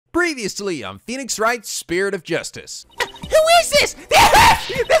Previously on Phoenix Wright's Spirit of Justice. Who is this?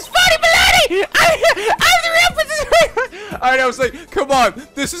 This funny Melody! I'm the real I know, I was like, come on,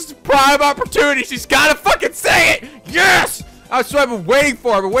 this is the prime opportunity. She's gotta fucking say it! Yes! That's what I've been waiting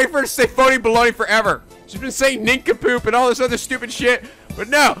for. I've been waiting for her to say phony baloney forever. She's been saying NicoB and all this other stupid shit, but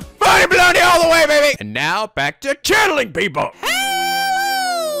no, phony baloney all the way, baby! And now, back to channeling people.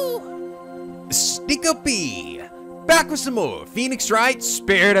 Hello! NicoB. Back with some more Phoenix Wright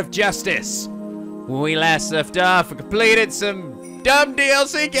Spirit of Justice. When we last left off, we completed some dumb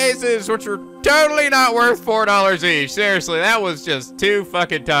DLC cases, which were totally not worth $4 each. Seriously, that was just too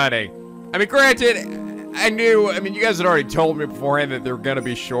fucking tiny. I mean, granted, you guys had already told me beforehand that they were gonna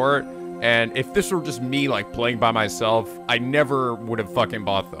be short, and if this were just me, like, playing by myself, I never would have fucking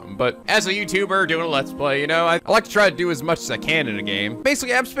bought them. But as a YouTuber doing a Let's Play, you know, I like to try to do as much as I can in a game.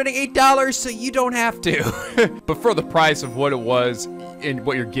 Basically, I'm spending $8 so you don't have to. But for the price of what it was and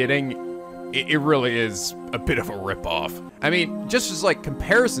what you're getting, it really is a bit of a ripoff. I mean, just as like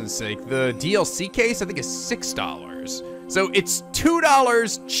comparison's sake, the DLC case I think is $6. So it's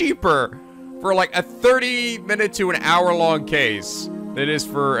 $2 cheaper for like a 30-minute to an hour-long case than it is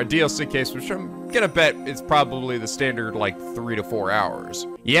for a DLC case, which I'm gonna bet is probably the standard like 3 to 4 hours.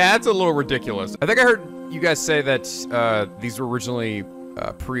 Yeah, that's a little ridiculous. I think I heard you guys say that these were originally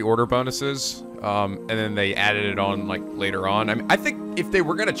pre-order bonuses, and then they added it on like later on. I mean, I think if they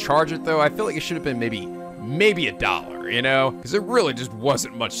were gonna charge it though, I feel like it should have been maybe $1, you know? Because there really just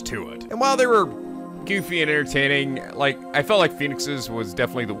wasn't much to it. And while they were goofy and entertaining, like, I felt like Phoenix's was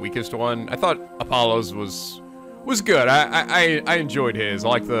definitely the weakest one. I thought Apollo's was good. I enjoyed his. I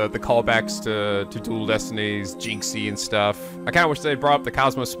like the callbacks to Dual Destinies, Jinxie and stuff. I kind of wish they brought up the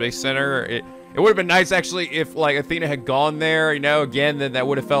Cosmos Space Center. It would have been nice actually if like Athena had gone there, you know, again, then that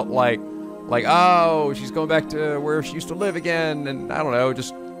would have felt like, oh, she's going back to where she used to live again, and I don't know,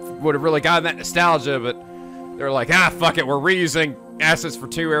 just would have really gotten that nostalgia, but they're like, fuck it, we're reusing assets for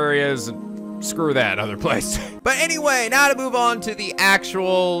 2 areas, and screw that other place. But anyway, now to move on to the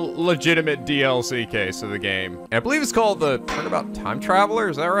actual legitimate DLC case of the game. And I believe it's called the Turnabout Time Traveler,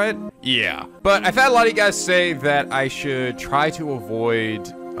 is that right? Yeah. But I've had a lot of you guys say that I should try to avoid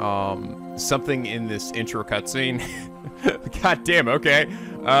something in this intro cutscene. God damn, okay.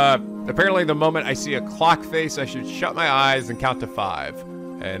 Apparently the moment I see a clock face, I should shut my eyes and count to 5.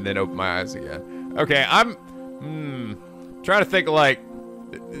 And then open my eyes again. Okay, I'm trying to think, like,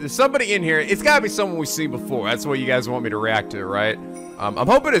 there's somebody in here. It's gotta be someone we see before. That's what you guys want me to react to, right? I'm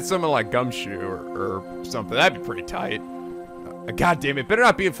hoping it's someone like Gumshoe or something. That'd be pretty tight. God damn it. Better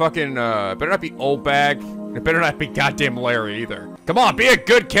not be a fucking, better not be Old Bag. It better not be goddamn Larry either. Come on, be a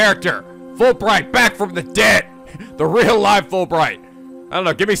good character. Fulbright, back from the dead. The real live Fulbright. I don't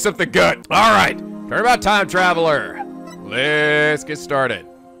know, give me something good. All right, Turnabout Time Traveler. Let's get started.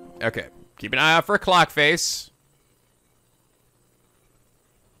 Okay, keep an eye out for a clock face.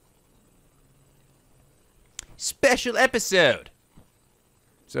 Special episode.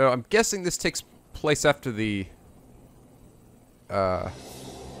 So I'm guessing this takes place after the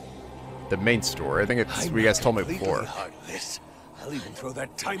main story. I think it's what you guys told me before. Heartless. I'll even throw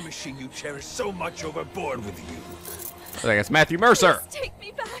that time machine you cherish so much overboard with you. I think it's Matthew Mercer. Please take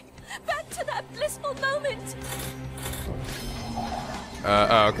me back to that blissful moment.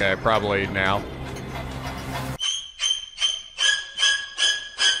 Oh, okay, probably now.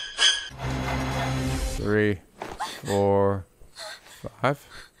 Three, 4, 5.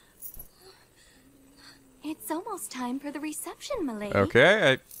 It's almost time for the reception, Malay.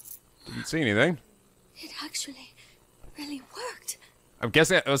 Okay, I didn't see anything. It actually really worked. I'm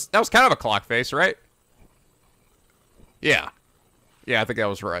guessing that was kind of a clock face, right? Yeah. Yeah, I think that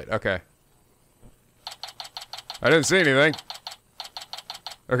was right. Okay. I didn't see anything.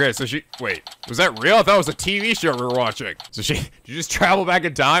 Okay, so wait, was that real? I thought it was a TV show we were watching. So did you just travel back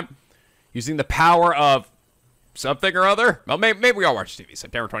in time? Using the power of something or other? Well, maybe we all watch TV.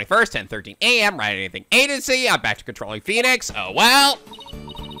 September 21st, 10:13 a.m., Wright Anything Agency. I'm back to controlling Phoenix. Oh, well.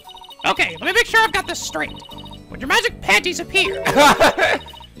 Okay, let me make sure I've got this straight. When your magic panties appear,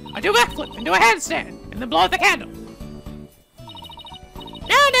 I do a backflip and do a handstand, and then blow out the candle.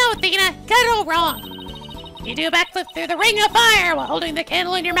 No, Athena, got it all wrong. You do a backflip through the ring of fire while holding the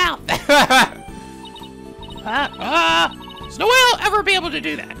candle in your mouth. So no one will ever be able to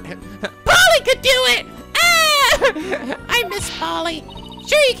do that. Polly could do it! I miss Polly.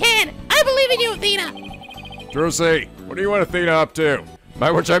 Sure you can. I believe in you, Athena. Drusy, what do you want Athena up to?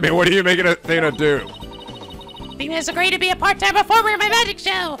 By which I mean, what are you making Athena do? Athena's agreed to be a part-time performer in my magic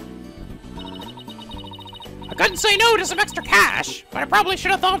show. I couldn't say no to some extra cash, but I probably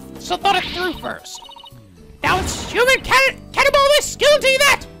should have thought it through first. Now it's human cannibal skill to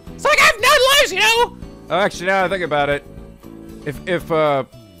that! you know? Actually, now I think about it, if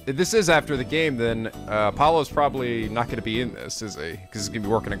this is after the game, then Apollo's probably not going to be in this, is he? Because he's going to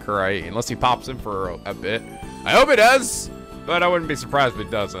be working in Khura'in, unless he pops in for a bit. I hope he does, but I wouldn't be surprised if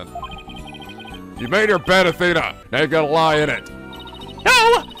he doesn't. You made your bed, Athena. Now you got to lie in it.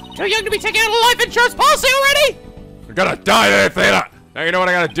 No! Too young to be taking out a life insurance policy already? You're gonna die, Athena. Now you know what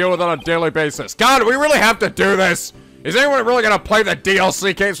I gotta deal with on a daily basis. God, do we really have to do this? Is anyone really gonna play the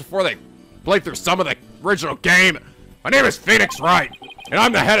DLC games before they play through some of the original game? My name is Phoenix Wright, and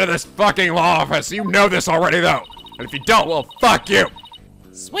I'm the head of this fucking law office. You know this already, though. And if you don't, well, fuck you.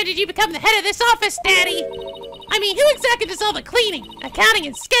 So when did you become the head of this office, Daddy? I mean, who exactly does all the cleaning, accounting,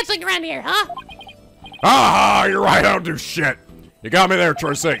 and scheduling around here, huh? Ah, you're right, I don't do shit. You got me there,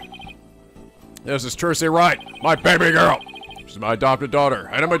 Tracy. This is Tracy Wright, my baby girl. She's my adopted daughter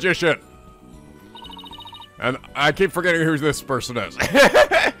and a magician. And I keep forgetting who this person is.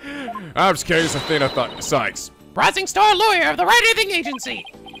 I'm just kidding, Athena Cykes. Rising star lawyer of the Wright Anything Agency.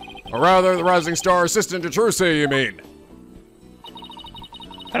 Or rather, the rising star assistant to Tracy, you mean?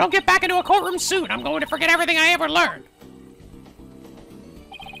 If I don't get back into a courtroom soon, I'm going to forget everything I ever learned.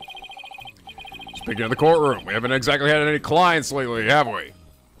 Speaking of the courtroom, we haven't exactly had any clients lately, have we?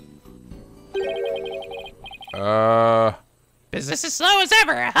 Business as slow as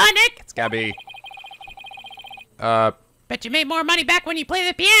ever, huh, Nick? It's gotta be. Bet you made more money back when you play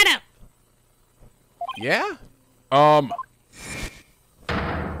the piano. Yeah? No!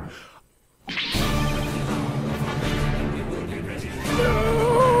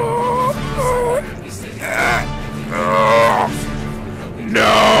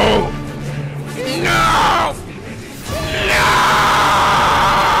 No!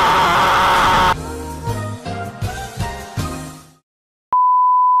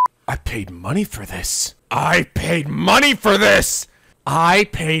 I paid money for this. I paid money for this! I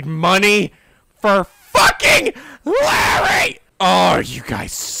paid money for fucking Larry! Oh, you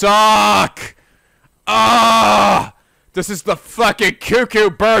guys suck! Ah! This is the fucking cuckoo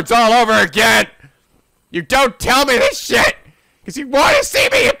birds all over again! You don't tell me this shit! Because you want to see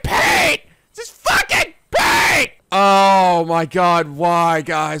me in pain! This is fucking pain! Oh my god, why,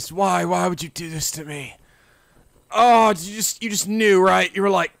 guys? Why would you do this to me? Oh, you just knew, right? You were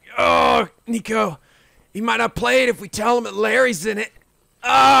like, oh, Nico, he might not play it if we tell him that Larry's in it.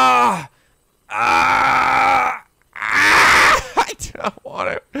 I don't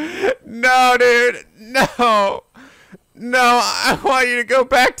want to. No, dude, no. No, I want you to go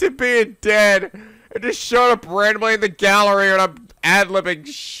back to being dead. I just showed up randomly in the gallery and I'm ad-libbing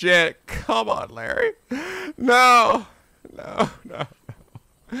shit. Come on, Larry. No. No.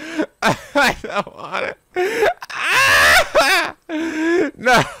 I don't want it.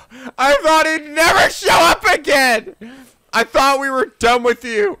 No. I thought he'd never show up again. I thought we were done with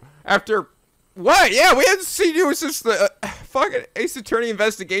you after... What? Yeah, we hadn't seen you since the fucking Ace Attorney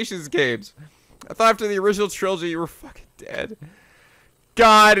Investigations games. I thought after the original trilogy you were fucking dead.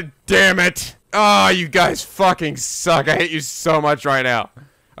 God damn it. Oh, you guys fucking suck. I hate you so much right now.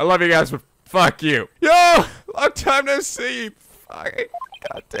 I love you guys, but fuck you. Yo, long time no see. Fucking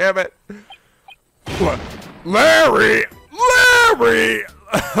god damn it. What? Larry! Larry!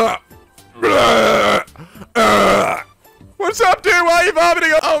 What's up, dude? Why are you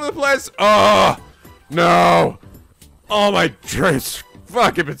vomiting all over the place? Oh, no. All my drinks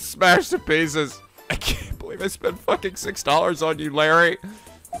fucking been smashed to pieces. I can't believe I spent fucking $6 on you, Larry.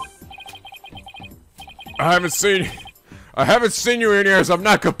 I haven't seen you in years. I'm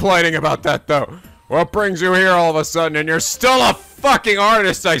not complaining about that, though. What brings you here all of a sudden? And you're still a fucking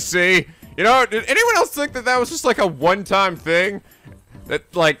artist, I see. You know, did anyone else think that that was just like a one-time thing?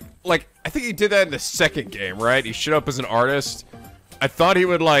 That, like, I think he did that in the second game, right? He showed up as an artist. I thought he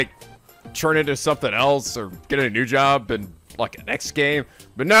would, like, turn into something else or get a new job in, like, a next game.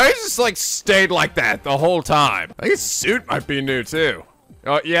 But no, he just, like, stayed like that the whole time. I think his suit might be new, too.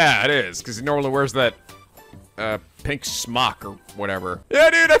 Oh, yeah, it is, because he normally wears that, pink smock or whatever.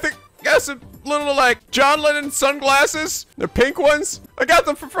 Yeah, dude, I think I got some little, like, John Lennon sunglasses. The pink ones. I got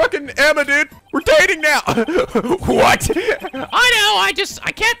them for fucking Emma, dude. We're dating now. What? I know, I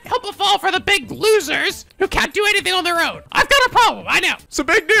can't help but fall for the big losers who can't do anything on their own. I've got a problem, I know. Some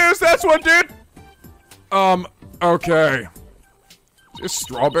big news, that's what, dude. Okay. Just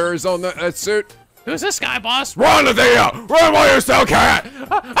strawberries on that suit. Who's this guy, boss? Run, Athena! Run while you still can! Okay,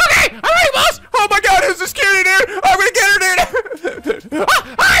 all right, boss! Oh my god, who's this cutie, dude? I'm gonna get her, dude!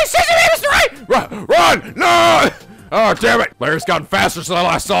 Hi, excuse me, Mr. Wright! Run! No! Oh, damn it! Larry's gotten faster since I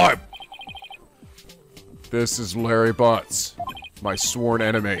last saw him. This is Larry Butts, my sworn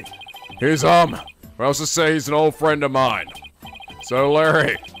enemy. He's, I also say he's an old friend of mine. So,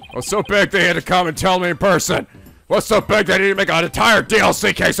 Larry, What's so big they had to come and tell me in person? What's so big they need to make an entire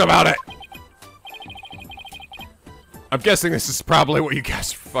DLC case about it? I'm guessing this is probably what you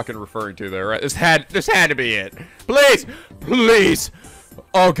guys are fucking referring to there, right? This had to be it. Please, please.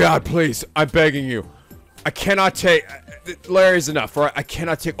 Oh God, please. I'm begging you. I cannot take. Larry's enough, all right? I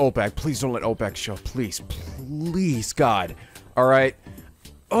cannot take Obag. Please don't let Obag show. Please, please, God. All right.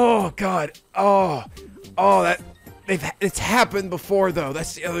 Oh God. Oh, that. It's happened before though.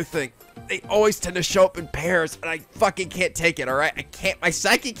 That's the other thing. They always tend to show up in pairs, and I fucking can't take it, all right? I can't. My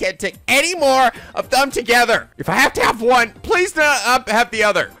psyche can't take any more of them together. If I have to have one, please not have the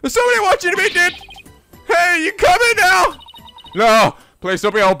other. There's somebody watching me, dude. Hey, you coming now? No, please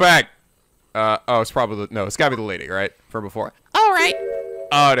don't be all back. Oh, it's probably no. It's gotta be the lady, right? From before. All right.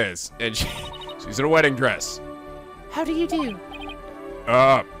 Oh, it is, and she's in a wedding dress. How do you do?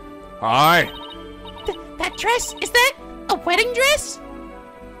 Hi. That dress? Is that a wedding dress?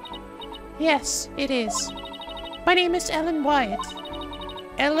 Yes, it is. My name is Ellen Wyatt.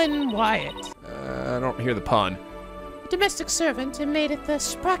 Ellen Wyatt. I don't hear the pun. Domestic servant and maid at the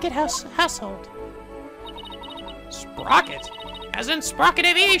Sprocket household. Sprocket? As in Sprocket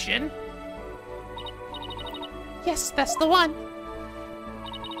Aviation? Yes, that's the one.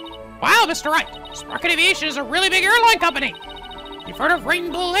 Wow, Mr. Wright. Sprocket Aviation is a really big airline company. You've heard of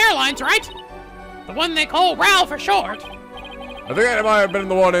Rainbow Airlines, right? The one they call RAL for short. I think I might have been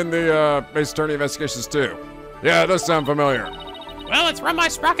the one in the base attorney investigations too. Yeah, it does sound familiar. Well, it's run by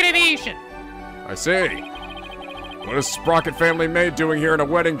Sprocket Aviation. I see. What is Sprocket family maid doing here in a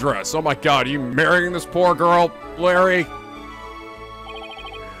wedding dress? Oh my God, are you marrying this poor girl, Larry?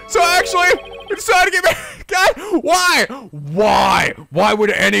 So actually, we decided to get married. God, why? Why? Why would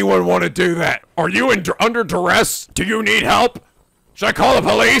anyone want to do that? Are you under duress? Do you need help? Should I call the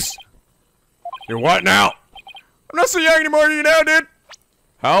police? You what now? I'm not so young anymore, you know, dude.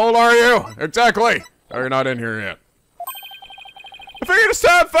 How old are you? Exactly. Oh, you're not in here yet. I figured it's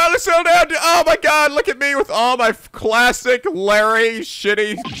time to finally settle down. Oh my God, look at me with all my classic Larry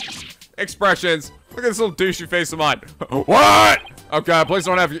shitty expressions. Look at this little douchey face of mine. What? Oh God, please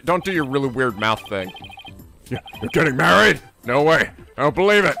don't do your really weird mouth thing. You're getting married? No way. I don't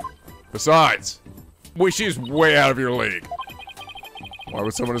believe it. Besides, she's way out of your league. Why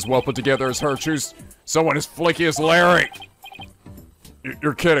would someone as well put together as her choose someone as flaky as Larry?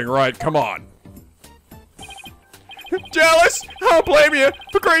 You're kidding, right? Come on. Jealous? I don't blame you.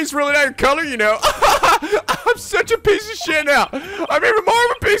 But green's really not your color, you know. I'm such a piece of shit now. I'm even more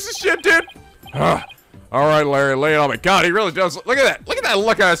of a piece of shit, dude. All right, Larry, lay it on me. God, he really does. Look at that. Look at that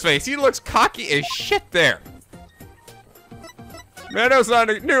look on his face. He looks cocky as shit there. Man, I know it's not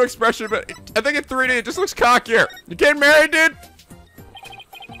a new expression, but I think in 3D it just looks cockier. You getting married, dude?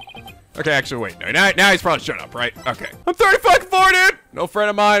 Okay, actually, wait. No, now he's probably shut up, right? Okay. I'm 34, dude! No friend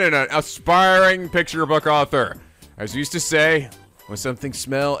of mine and an aspiring picture book author. As used to say, when something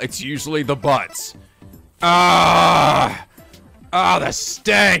smells, it's usually the butts. The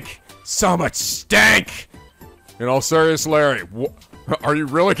stank! So much stank! In all seriousness, Larry, are you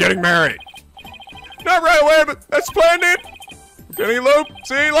really getting married? Not right away, but that's the plan, dude. Getting loop,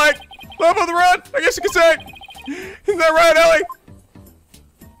 see, like, love on the run, I guess you could say. Isn't that right, Ellie?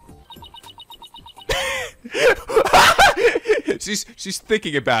 She's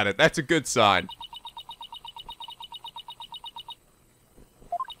thinking about it. That's a good sign.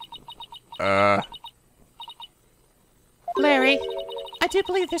 Larry, I do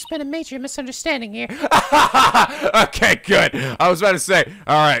believe there's been a major misunderstanding here. Okay, good. I was about to say,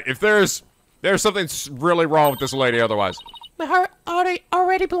 all right, if there's something really wrong with this lady otherwise. My heart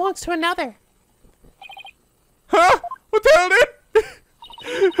already belongs to another. Huh? What the hell, dude?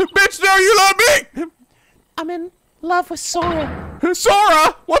 Bitch, no, you love me! I'm in love with Sora.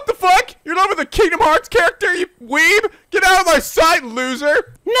 Sora? What the fuck? You're in love with a Kingdom Hearts character, you weeb? Get out of my sight,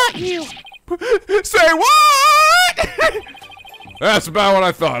 loser! Not you! Say what? That's about what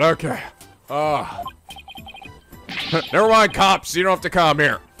I thought, okay. Never mind, cops, you don't have to come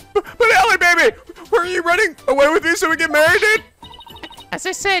here. But Ellie, baby, were you running away with me so we get married, dude? As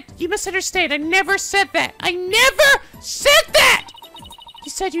I said, you misunderstand. I never said that. I never said that! You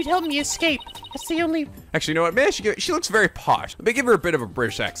said you'd help me escape. That's the only... Actually, you know what? Man, she looks very posh. Let me give her a bit of a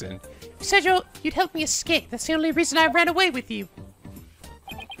British accent. You said you'd help me escape. That's the only reason I ran away with you.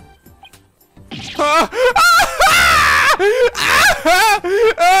 Nick,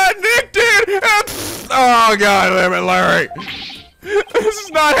 dude! Oh, God damn it, Larry. This is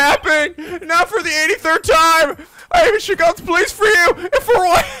not happening. Not for the 83rd time. I even should call the police for you. And for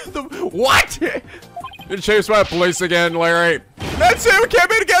what? What? You're chased by the police again, Larry. That's it. We can't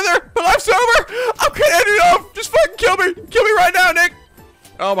be together. My life's over. I'm gonna end it off. Just fucking kill me. Kill me right now, Nick.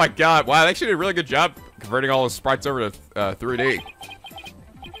 Oh my god, wow, they actually did a really good job converting all those sprites over to 3D.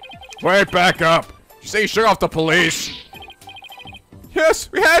 Wait, back up. Did you say you shook off the police?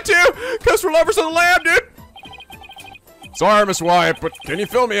 Yes, we had to, because we're lovers of the lamb, dude. Sorry, Miss Wyatt, but can you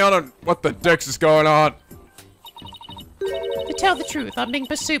fill me in on what the dicks is going on? To tell the truth, I'm being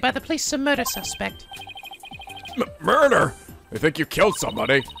pursued by the police for murder suspect. Murder? They think you killed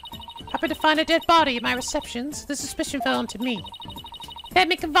somebody. Happened to find a dead body in my reception, so the suspicion fell onto me. They had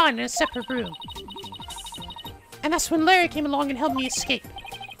me confined in a separate room. And that's when Larry came along and helped me escape.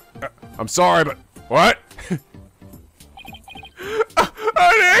 I'm sorry, but what?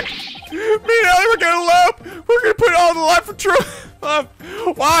 Nick! Me and Ellie were gonna elope! We're gonna put all the life for truth!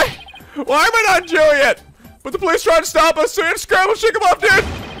 Why? Why am I not in jail yet? But the police tried to stop us, so we had to scramble and shake them off, dude!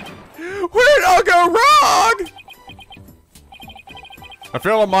 Where did it all go wrong? I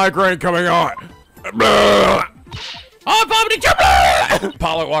feel a migraine coming on. Oh, I'm vomiting!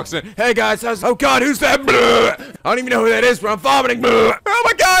 Apollo walks in. Hey guys, oh god, who's that? I don't even know who that is, but I'm vomiting. Oh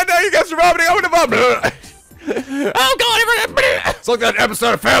my god, now you guys are vomiting. I'm gonna vomit. Oh god, it's like that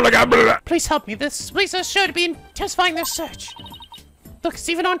episode of Family Guy. Please help me. This police are sure to be intensifying their search. Look, it's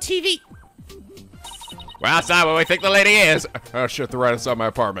even on TV. Well, that's not what we think the lady is. Oh shit, they're right outside my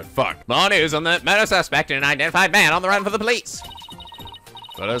apartment. Fuck. More news on the murder suspect and an identified man on the run for the police.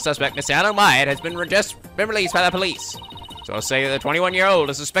 Photo suspect Mr. Alan Wyatt has just been released by the police. So I'll say the 21-year-old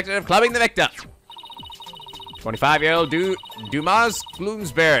is suspected of clubbing the victim. 25-year-old Dumas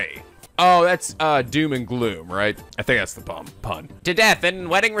Gloomsbury. Oh, that's doom and gloom, right? I think that's the pun. To death in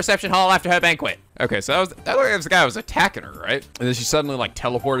wedding reception hall after her banquet. Okay, so that was the guy who was attacking her, right? And then she suddenly like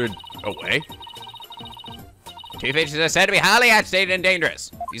teleported away. Two features are said to be highly agitated and dangerous.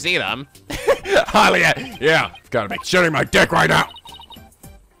 You see them? Highly, yeah. Gotta be shitting my dick right now.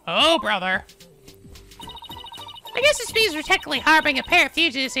 Oh, brother. I guess this means we're technically harboring a pair of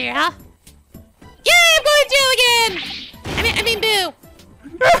fugitives here, huh? Yeah, I'm going to jail again! I mean, boo!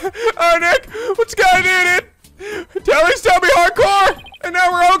 Oh, Nick, what's going on, dude? Telly's tell me hardcore, and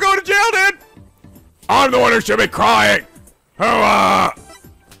now we're all going to jail, dude! I'm the one who should be crying! Why?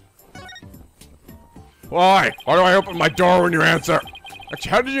 Why do I open my door when you answer?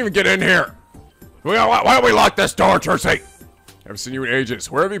 Actually, how did you even get in here? Why don't we lock this door, Tracy? Haven't seen you in ages.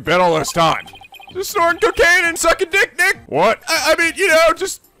 Where have you been all this time? Just snorting cocaine and sucking dick, Nick. What? I mean, you know,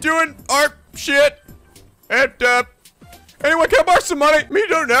 just doing art shit. And, anyone can borrow some money? Me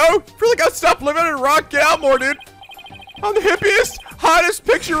don't know. Feel like I'd stop living in rock, get out more, dude. I'm the hippiest, hottest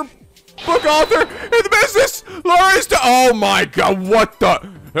picture book author in the business. Laurie's oh my god, what the?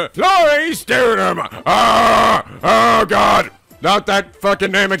 Laurie staring at him. Oh god. Not that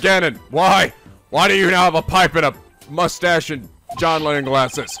fucking name again. And why? Why do you now have a pipe and a mustache and John Lennon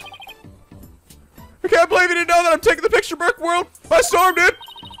glasses? I can't believe you didn't know that I'm taking the picture book world by storm, dude.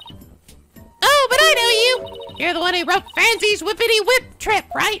 Oh, but I know you. You're the one who wrote Fancy's Whippity Whip Trip,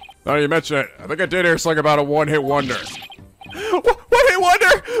 right? Now you mention it. I think I did hear something about a one-hit wonder. One-hit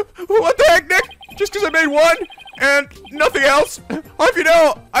wonder? What the heck, Nick? Just because I made one and nothing else? Well, if you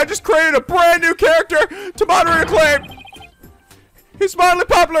know, I just created a brand new character to moderate acclaim. He's mildly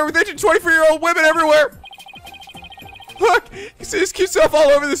popular with 18 to 24-year-old women everywhere. Look, you see his cute self all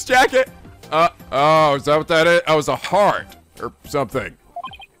over this jacket. Oh, is that what that is? Oh, it's a heart or something.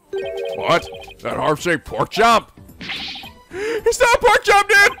 What? That heart-shaped pork chop? He's not a pork chop,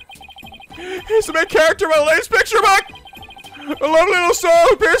 dude! He's the main character of my latest picture book! A lovely little soul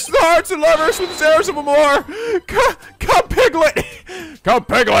who pierces the hearts and lovers with his arrows of amour. Come, Piglet! Come,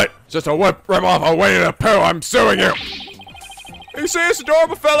 Piglet! Just a rip off a Winnie the Pooh, I'm suing you! You see this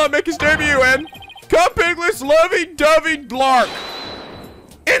adorable fella make his debut in Come Piglet's lovey-dovey lark.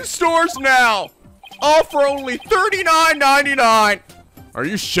 In stores now! All for only $39.99. Are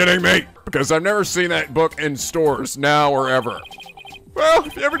you shitting me? Because I've never seen that book in stores, now or ever. Well,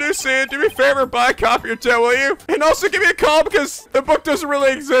 if you ever do see it, do me a favor, buy a copy or two, will you? And also give me a call because the book doesn't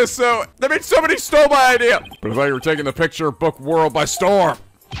really exist, so that means somebody stole my idea. But I thought you were taking the picture book world by storm.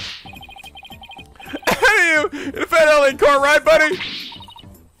 Hey, you defend Ellie in court, right, buddy?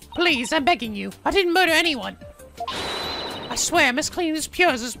 Please, I'm begging you. I didn't murder anyone. I swear I'm as clean as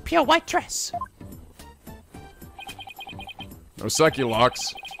this pure white dress. No psyche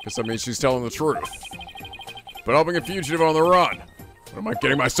locks, because that means she's telling the truth. But helping a fugitive on the run. What am I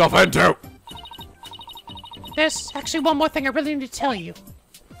getting myself into? There's actually one more thing I really need to tell you.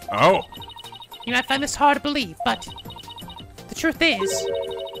 Oh? You might find this hard to believe, but the truth is,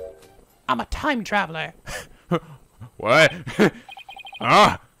 I'm a time traveler. What?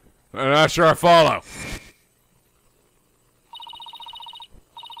 Huh? I'm not sure I follow.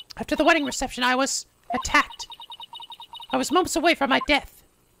 After the wedding reception, I was attacked. I was moments away from my death.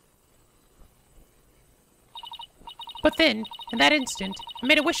 But then, in that instant, I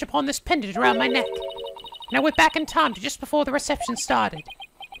made a wish upon this pendant around my neck. And I went back in time to just before the reception started.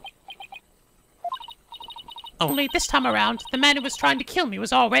 Only this time around, the man who was trying to kill me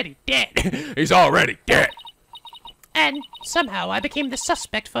was already dead. He's already dead. And somehow I became the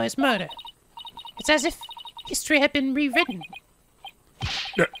suspect for his murder. It's as if history had been rewritten.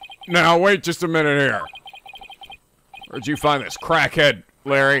 Now, wait just a minute here. Where'd you find this crackhead,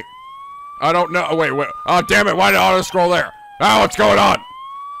 Larry? I don't know. Wait. Oh, damn it. Why did auto scroll there? Oh, what's going on?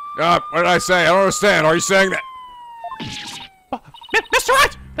 What did I say? I don't understand. Are you saying that? Mr.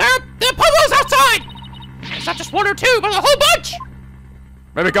 Wright! There are pupils outside! It's not just one or two, but a whole bunch!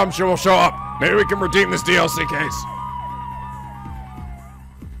 Maybe Gumshoe will show up. Maybe we can redeem this DLC case.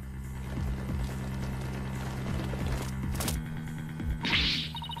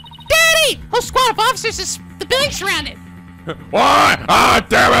 Daddy! Whole squad of officers is the building surrounded. What? Ah,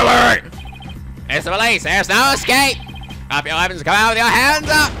 damn it, Larry! It's the police. There's no escape. Drop your weapons and come out with your hands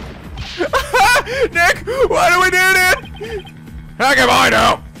up. Nick, what do we do then? Heck if I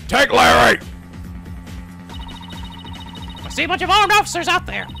know. Take Larry. I see a bunch of armed officers out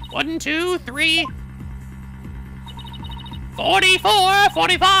there. 1, 2, 3... 44,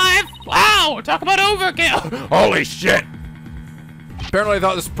 45. Wow, talk about overkill. Holy shit. Apparently I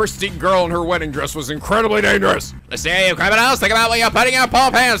thought this pristine girl in her wedding dress was incredibly dangerous. Listen here, you criminals. Think about what you're putting your poor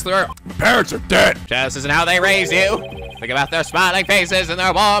pants through. Parents are dead. Just isn't how they raised you. Think about their smiling faces and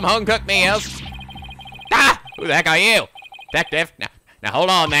their warm home-cooked meals. Ah! Who the heck are you? Detective? Now hold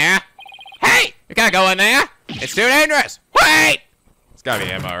on there. Hey! You can't go in there. It's too dangerous. Wait! It's gotta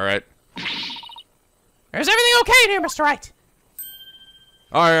be Emma, right? Is everything okay in here, Mr. Wright?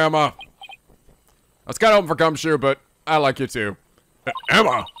 Hi, Emma. I was kind of hoping for Gumshoe, but I like you too.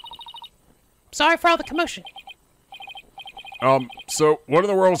 Emma! Sorry for all the commotion. So what in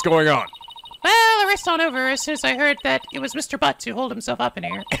the world's going on? Well, I raced on over as soon as I heard that it was Mr. Butts who holed himself up in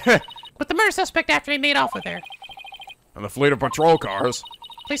here. With the murder suspect after he made off with her. And the fleet of patrol cars.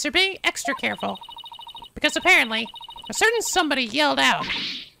 Police are being extra careful. Because apparently, a certain somebody yelled out,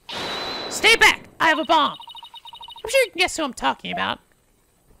 "Stay back! I have a bomb!" I'm sure you can guess who I'm talking about.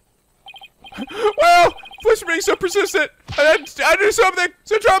 Well, police are being so persistent. I do something.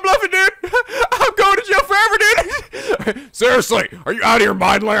 So try bluffing, dude. I'm going to jail forever, dude. Seriously, are you out of your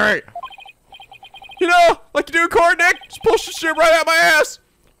mind, Larry? You know, like you do in court, Nick. Just push the shit right out my ass.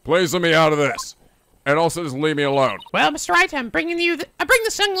 Please let me out of this. And also just leave me alone. Well, Mr. Wright, I bring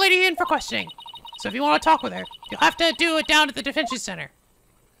this young lady in for questioning. So if you want to talk with her, you'll have to do it down at the detention center.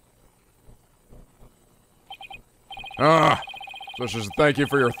 Such as a thank you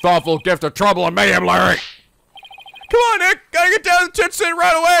for your thoughtful gift of trouble and mayhem, Larry. Come on, Nick. Gotta get down to the detention center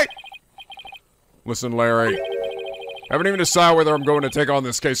right away. Listen, Larry. I haven't even decided whether I'm going to take on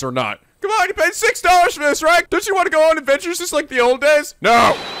this case or not. Come on, you paid $6 for this, right? Don't you want to go on adventures just like the old days?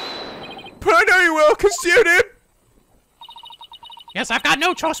 No. But I know you will, cause you did. Yes, I've got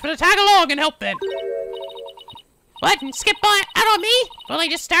no choice but to tag along and help then. What, and skip out on me? Well, you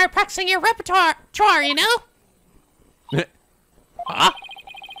just start practicing your repertoire, you know? Huh?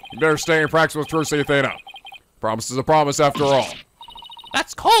 You better stay and practice with Trucy Athena. Promise is a promise after all.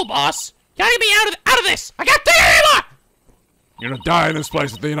 That's cool, boss. You gotta get me out of this. I can't take it anymore. You're gonna die in this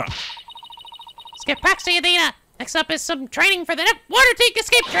place, Athena. Skip practicing, Athena. Next up is some training for the water tank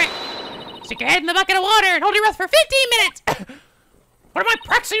escape trick. Stick your head in the bucket of water and hold your breath for 15 minutes. What am I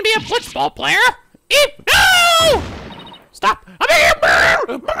practicing to be a blitzball player? No! Stop! I'm here!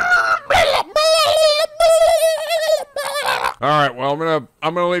 Alright, well,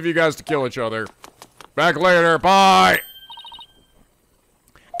 I'm gonna leave you guys to kill each other. Back later, bye!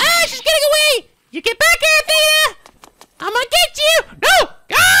 Ah, she's getting away! You get back here, Athena! I'm gonna get you! No!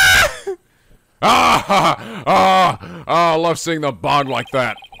 Ah! I love seeing the bond like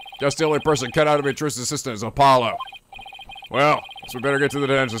that. Just the only person cut out to be Truce's assistant is Apollo. Well, so we better get to the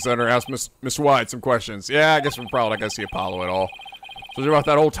detention center, ask Miss White some questions. Yeah, I guess we're probably not gonna see Apollo at all. Especially about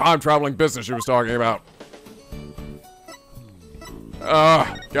that old time-traveling business she was talking about.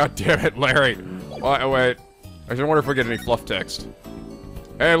 God damn it, Larry. Wait. Actually, I wonder if we get any fluff text.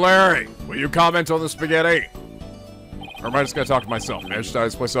 Hey, Larry, will you comment on the spaghetti? Or am I just gonna talk to myself? I just tie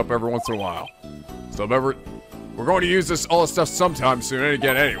this place up every once in a while. So we're going to use all this stuff sometime soon, and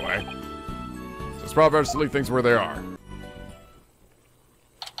again anyway. So it's probably better to leave things where they are.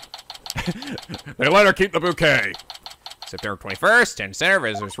 They let her keep the bouquet. September 21st, 10 Center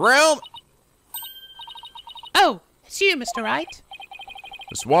Visitors Room. Oh, it's you, Mr. Wright.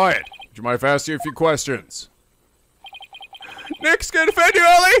 Miss Wyatt, would you mind if I ask you a few questions? Nick's gonna defend you,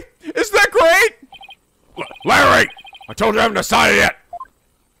 Ellie! Isn't that great? Larry! I told you I haven't decided yet!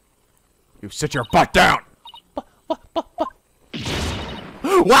 You sit your butt down!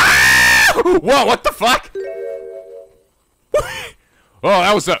 Wow! Whoa, what the fuck? Oh,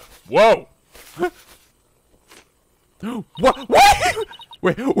 that was a... Whoa. What?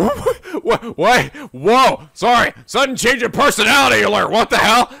 Wait, what? Whoa, sorry. Sudden change of personality alert. What the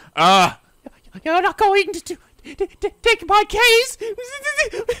hell? You're not going to take my case?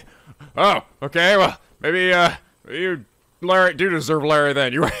 Oh, okay, well, maybe, you, Larry, do deserve Larry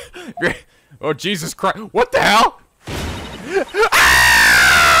then. You were... Oh, Jesus Christ. What the hell?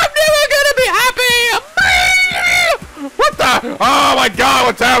 Ah! I'm never gonna be happy! What the? Oh my God,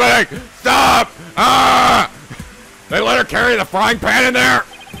 what's happening? Stop! Ah! They let her carry the frying pan in there?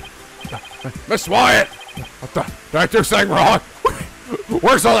 Miss Wyatt! What the? Did I do something wrong?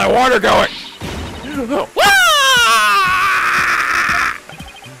 Where's all that water going?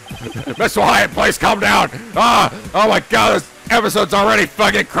 Miss Wyatt, please calm down! Ah! Oh my God, this episode's already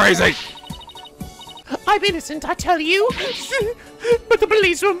fucking crazy! I'm innocent, I tell you. But the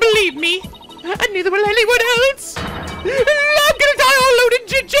police won't believe me. And neither will anyone else. I'm gonna die all alone in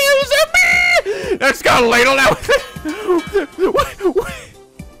jails. That's got a ladle now. What?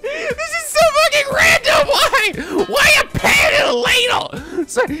 This is so fucking random. Why a pan and a ladle?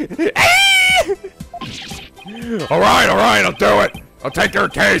 Alright, I'll do it. I'll take your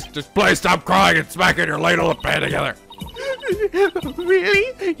case. Just please stop crying and smacking your ladle and pan together.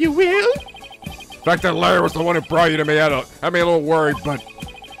 Really? You will? The fact that Larry was the one who brought you to me had me a little worried, but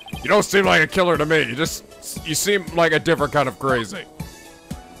you don't seem like a killer to me. You seem like a different kind of crazy.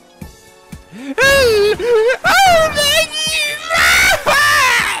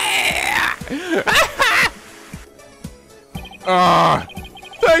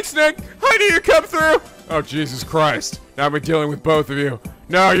 Thanks, Nick. I knew you'd come through. Oh, Jesus Christ. Now I've been dealing with both of you.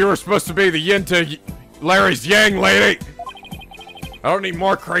 No, you were supposed to be the yin to Larry's yang lady. I don't need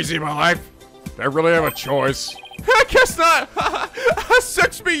more crazy in my life. I really have a choice. I guess not.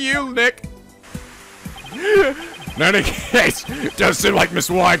 Such be you, Nick. In any case, it does seem like Miss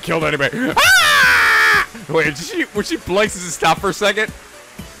Wyatt killed anybody. Ah! Wait, when she blinks, does it stop for a second?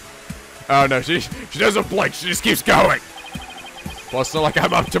 Oh no, she doesn't blink. She just keeps going. Well, it's not like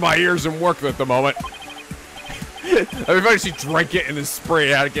I'm up to my ears in work at the moment. Everybody she drank it and then spray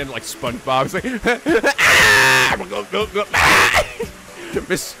it out again like SpongeBob. It's like, ah!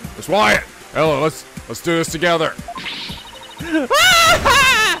 Miss Wyatt. Hello, let's do this together.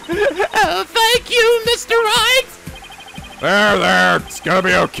 Oh, thank you, Mr. Wright. There, it's gonna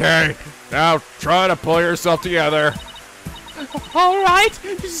be okay. Now try to pull yourself together. All right,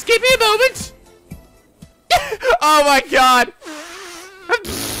 just give me a moment. Oh my God.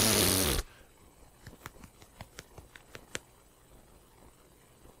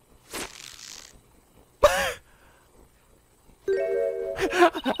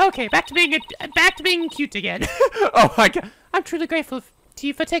 Okay, back to being cute again. Oh my God. I'm truly grateful to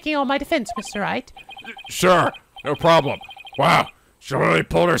you for taking on my defense, Mr. Wright. Sure, no problem. Wow, she really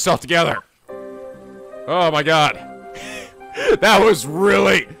pulled herself together. Oh my God. That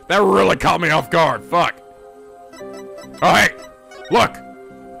really caught me off guard. Fuck. Oh hey, look.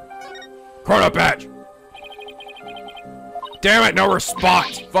 Chrono badge. Damn it, no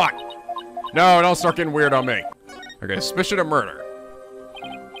response. Fuck. No, don't start getting weird on me. Okay, suspicion of murder.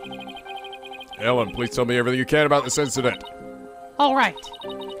 Ellen, please tell me everything you can about this incident. All right.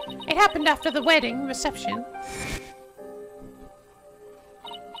 It happened after the wedding reception.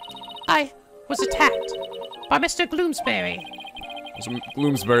 I was attacked by Mr. Gloomsbury. Was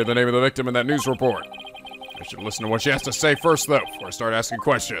Gloomsbury the name of the victim in that news report? I should listen to what she has to say first, though, before I start asking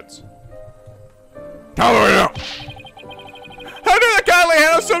questions. How do I know? How did that guy lay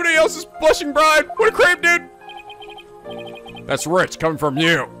hand on somebody else's blushing bride? What a creep, dude! That's rich, coming from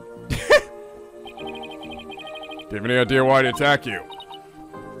you. Do you have any idea why he'd attack you?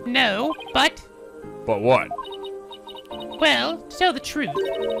 No, but... But what? Well, to tell the truth,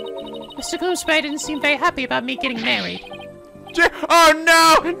 Mr. Gloomsbury didn't seem very happy about me getting married. Oh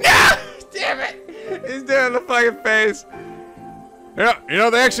no! No! Damn it! He's doing the fucking face. You know,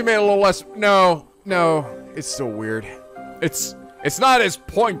 they actually made it a little less... No, it's still weird. It's not as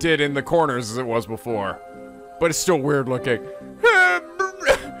pointed in the corners as it was before. But it's still weird looking.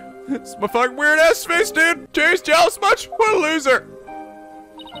 It's my fucking weird ass face, dude. Jay's jealous much? What a loser.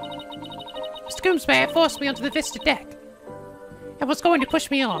 Mr. Gloomsbury forced me onto the Vista deck and was going to push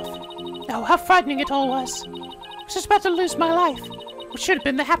me off. Oh, how frightening it all was. I was just about to lose my life, which should have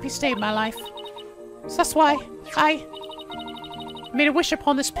been the happy state of my life. So that's why I made a wish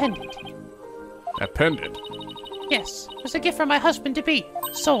upon this pendant. A pendant? Yes, it was a gift from my husband-to-be,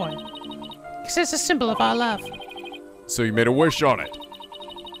 Soren. Because it's a symbol of our love. So you made a wish on it?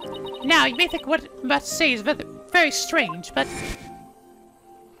 Now, you may think what I'm about to say is very, very strange, but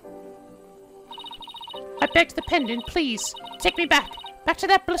back to the pendant, please. Take me back. Back to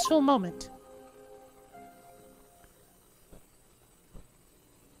that blissful moment.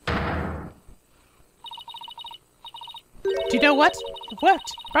 Do you know what? It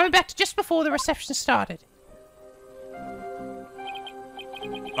worked. Brought me back to just before the reception started.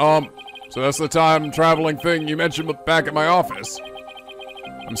 So that's the time traveling thing you mentioned back at my office.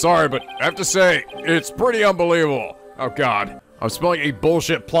 I'm sorry, but I have to say, it's pretty unbelievable. Oh god. I'm spelling a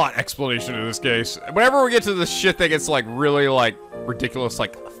bullshit plot explanation in this case. Whenever we get to this shit that gets like really like ridiculous,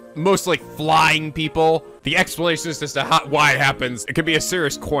 like mostly flying people, the explanations as to why it happens, it can be a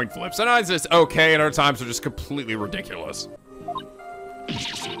serious coin flip. Sometimes it's okay, and other times they're just completely ridiculous.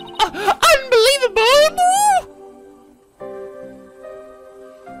 Unbelievable!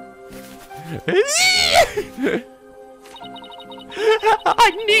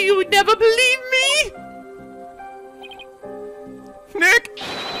 I knew you would never believe me! Nick!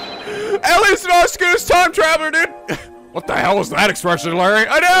 Ellie's not as good as time traveler, dude! What the hell was that expression, Larry?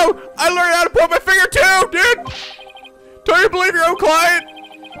 I know! I learned how to point my finger too, dude! Don't you believe your own client?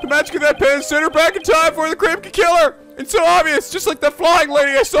 The magic of that pen sent her back in time before the crib could kill her! It's so obvious, just like that flying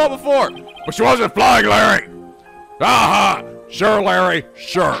lady I saw before! But she wasn't flying, Larry! Aha! Sure, Larry,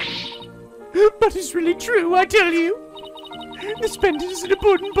 sure. But it's really true, I tell you. This pendant is an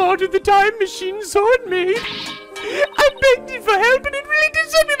important part of the time machine Sword made. I begged it for help and it really did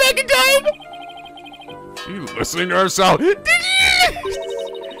send me back in time! Are you listening to herself? Did you?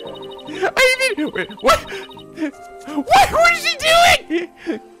 I mean, Wait, what? What is she doing?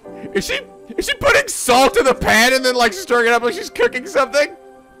 Is she putting salt in the pan and then like stirring it up like she's cooking something?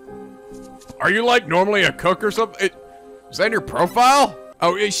 Are you like normally a cook or something? Is that in your profile?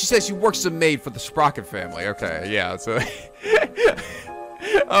 Oh, she says she works as a maid for the Sprocket family. Okay, yeah, so...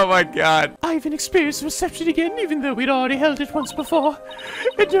 Oh my god. I even experienced reception again, even though we'd already held it once before.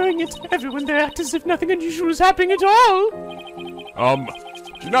 And during it, everyone there acted as if nothing unusual was happening at all.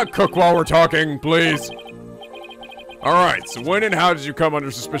 Do not cook while we're talking, please. Alright, so when and how did you come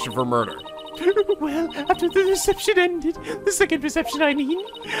under suspicion for murder? Well, after the reception ended, the second reception I mean,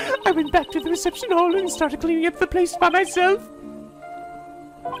 I went back to the reception hall and started cleaning up the place by myself.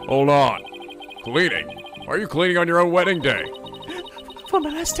 Hold on. Cleaning? Why are you cleaning on your own wedding day? For my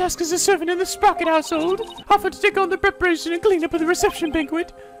last task as a servant in the Sprocket household, offered to take on the preparation and clean up of the reception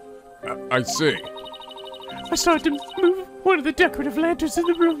banquet. I see. I started to move one of the decorative lanterns in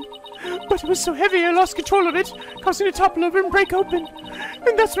the room, but it was so heavy I lost control of it, causing it to topple over and break open.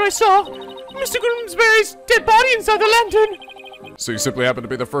 And that's when I saw Mr. Gloomsbury's dead body inside the lantern. So you simply happened to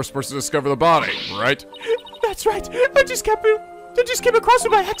be the first person to discover the body, right? That's right. I just came across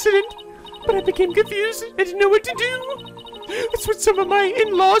it by accident, but I became confused. I didn't know what to do. That's when some of my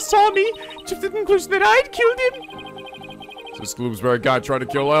in-laws saw me, to the conclusion that I'd killed him. So this Gloomsbury guy tried to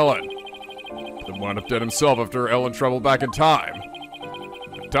kill Ellen, then wound up dead himself after Ellen traveled back in time.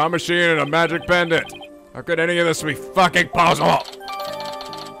 A time machine and a magic pendant. How could any of this be fucking possible?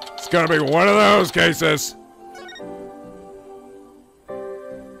 It's gonna be one of those cases.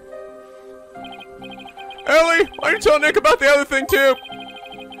 Ellie, why don't you tell Nick about the other thing too?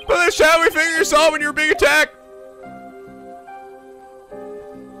 About that shadowy figure you saw when you were being attacked?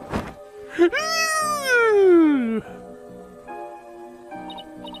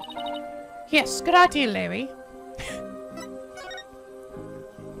 Yes, good idea, Larry.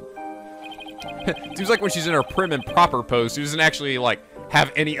 Seems like when she's in her prim and proper pose, she doesn't actually, like,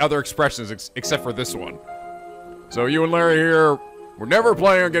 have any other expressions except for this one. So you and Larry here were never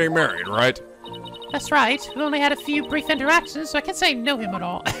planning on getting married, right? That's right. We only had a few brief interactions, so I can't say I know him at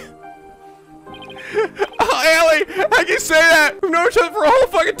all. Oh, Ellie, how can you say that? We've known each other for a whole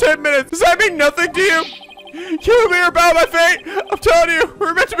fucking 10 minutes. Does that mean nothing to you? You and me are bound by fate. I'm telling you, we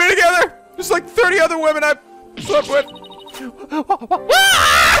were meant to be together. Just like 30 other women I've slept with.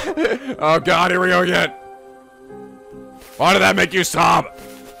 Oh god, here we go again. Why did that make you sob?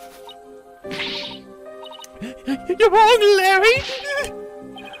 You're wrong, Larry.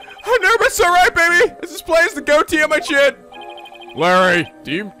 I've never been so right, baby. As this plays the goatee on my chin. Larry,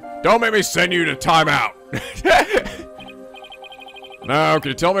 don't make me send you to timeout. Now, can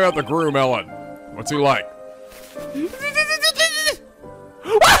you tell me about the groom, Ellen? What's he like?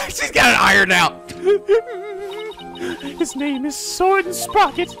 She's got an iron now. His name is Sword and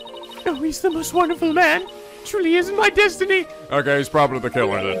Sprocket. Oh, he's the most wonderful man. Truly is my destiny. Okay, he's probably the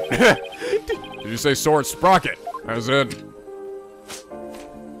killer then. Did you say Sword Sprocket? As in?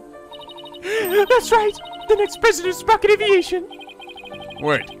 That's right. The next president of Sprocket Aviation.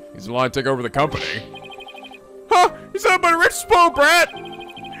 Wait, he's in line to take over the company. Huh? He's nothing but a rich spoiled brat.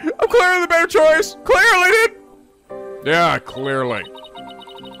 I'm clearly the better choice. Clearly, dude. Yeah, clearly.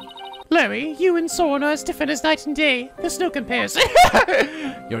 Larry, you and Soren are as different as night and day. There's no comparison.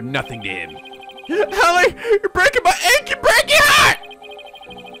 You're nothing to him. Ellie, you're breaking my achy, breaking heart!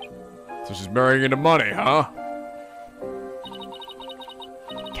 So she's marrying into money, huh?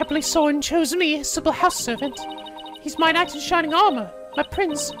 Can't believe Soren chose me, his simple house servant. He's my knight in shining armor, my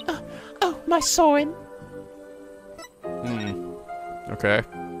prince. Oh, my Soren. Okay.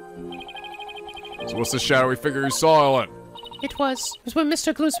 So what's the shadowy figure you saw, Ellen? It was when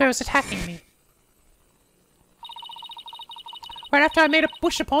Mr. Gloomsbury was attacking me. Right after I made a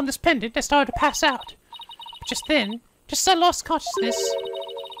wish upon this pendant, I started to pass out. But just then, just as I lost consciousness,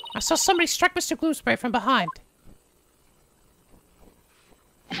 I saw somebody strike Mr. Gloomsbury from behind.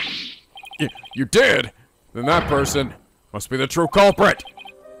 You did? Then that person must be the true culprit.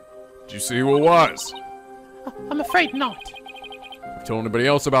 Did you see who it was? I'm afraid not. You told anybody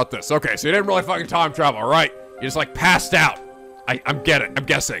else about this? Okay, so you didn't really fucking time travel, right? You just like passed out. I'm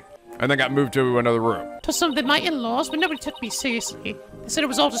guessing. And then got moved to another room. Told some of my in-laws, but nobody took me seriously. They said it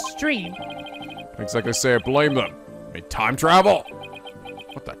was all just a dream. Things like I say, I blame them. I mean, time travel?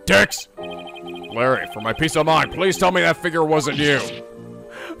 What the dicks? Larry, for my peace of mind, please tell me that figure wasn't you.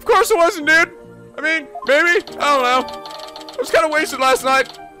 Of course it wasn't, dude. I mean, maybe. I don't know. I was kind of wasted last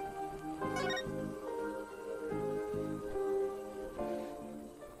night.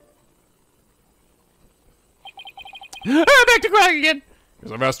 Back to crying again.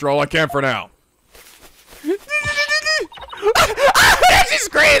 Because I've mastered all I can for now. She's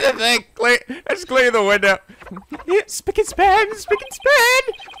cleaning the thing. Just cleaning the window. Spick and span, spick and span.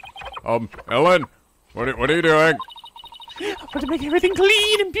 Ellen, what are you doing? I want to make everything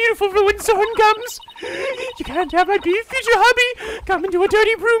clean and beautiful for when Soren comes. You can't have my future hubby come into a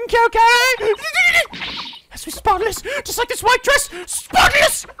dirty room, cow. Has to be spotless, just like this white dress.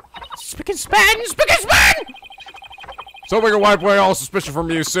 Spotless. Spick and span, spick and span. So we can wipe away all suspicion from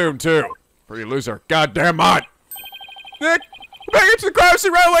you soon, too. Before you lose our goddamn mind. Nick, back into the crime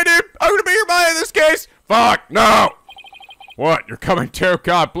scene right away, dude. I'm gonna be your mind in this case. Fuck, no. What, you're coming too?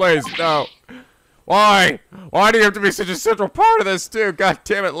 God, please, no. Why? Why do you have to be such a central part of this, too? God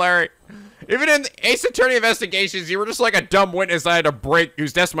damn it, Larry. Even in Ace Attorney investigations, you were just like a dumb witness I had to break,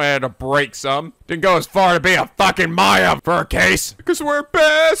 whose testimony I had to break some. Didn't go as far to be a fucking Maya for a case. Because we're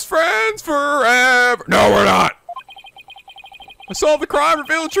best friends forever. No, we're not. I solved the crime,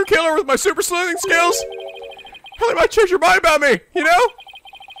 revealed the true killer with my super sleuthing skills. Hell, they might change your mind about me, you know?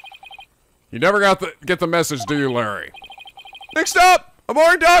 You never get the message, do you, Larry? Next up, I'm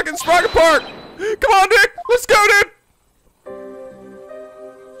Orange Dog in Sprocket Park. Come on, Dick, let's go, dude.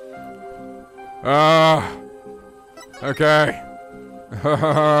 Okay.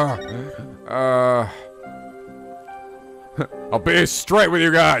 I'll be straight with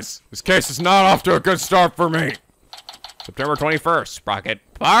you guys. This case is not off to a good start for me. September 21st, Sprocket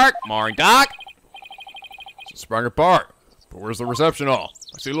Park, Mooring Dock. Sprocket Park. But where's the reception hall?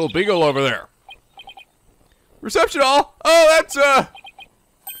 I see a little beagle over there. Reception hall? Oh, that's,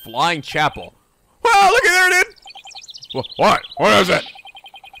 Flying Chapel. Wow, look at there, dude. What? What is it?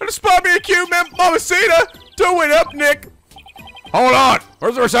 I just spotted me a cute mamacita. Don't wait up, Nick. Hold on.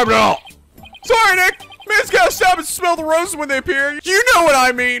 Where's the reception hall? Sorry, Nick. Man's gotta stop and smell the roses when they appear. You know what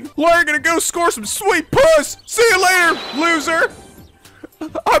I mean. Larry gonna go score some sweet puss. See you later, loser.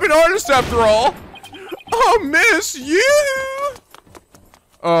 I'm an artist after all. I'll miss you.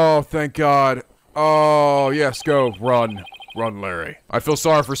 Oh, thank God. Oh, yes, go. Run. Run, Larry. I feel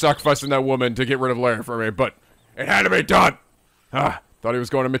sorry for sacrificing that woman to get rid of Larry for me, but it had to be done. Thought he was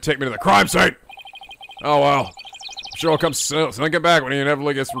going to take me to the crime scene. Oh, well. I'm sure he'll come slinking back when he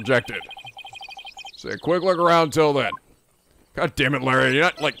inevitably gets rejected. So a quick look around till then. God damn it, Larry. You're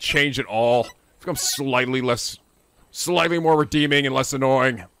not, like, changed at all. You've become slightly more redeeming and less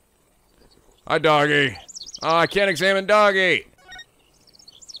annoying. Hi, doggy. Oh, I can't examine doggy.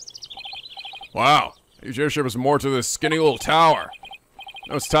 Wow. Your airship is more to this skinny little tower. I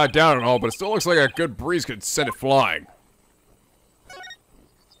know it's tied down and all, but it still looks like a good breeze could send it flying.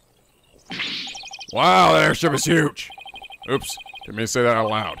 Wow, that airship is huge. Oops, didn't mean to say that out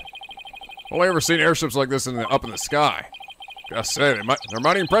loud. Only ever seen airships like this up in the sky. Gotta say, they're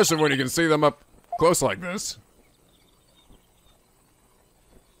mighty impressive when you can see them up close like this.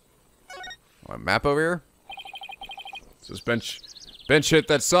 A map over here? So this bench hit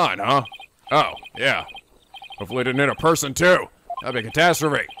that sign, huh? Oh, yeah. Hopefully it didn't hit a person, too. That'd be a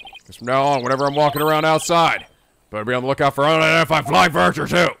catastrophe. Because from now on, whenever I'm walking around outside, better be on the lookout for unidentified flying furniture,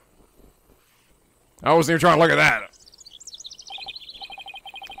 too. I wasn't even trying to look at that.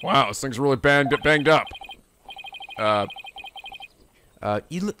 Wow, this thing's really banged up.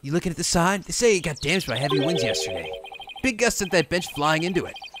 You looking at the sign? They say it got damaged by heavy winds yesterday. Big gust sent that bench flying into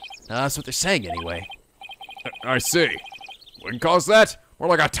it. That's what they're saying anyway. I see. Wouldn't cause that. More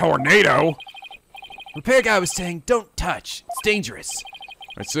like a tornado. Repair guy was saying, don't touch. It's dangerous.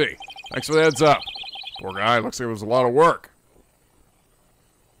 I see. Thanks for the heads up. Poor guy, looks like it was a lot of work.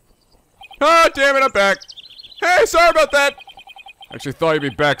 Ah, damn it, I'm back. Hey, sorry about that. Actually thought you'd be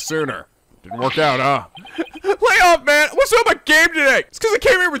back sooner. Didn't work out, huh? Lay off, man. What's up with my game today? It's because I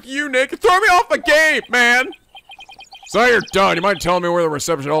came here with you, Nick. You're throwing me off my game, man. So you're done. You mind telling me where the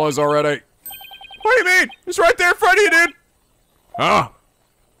reception hall is already? What do you mean? It's right there in front of you, dude. Huh?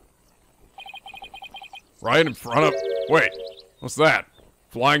 Right in front of... Wait. What's that?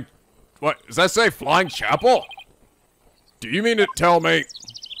 Flying... What? Does that say Flying Chapel? Do you mean to tell me...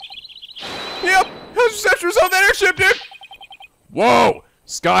 Yep. How's reception was on that airship, dude? Whoa.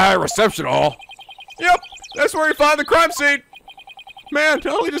 Sky High Reception Hall. Yep. That's where you find the crime scene. Man,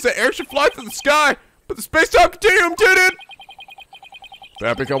 not only does the airship fly through the sky, but the space-time continuum too, dude. The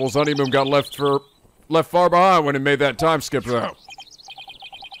happy couple's honeymoon got left far behind when it made that time skip, though.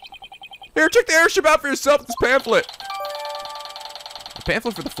 Here, check the airship out for yourself with this pamphlet. The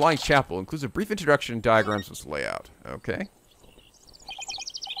pamphlet for the Flying Chapel includes a brief introduction and diagrams of its layout. Okay.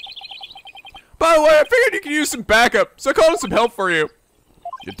 By the way, I figured you could use some backup, so I called in some help for you.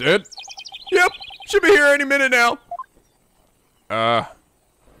 You did? Yep. Should be here any minute now.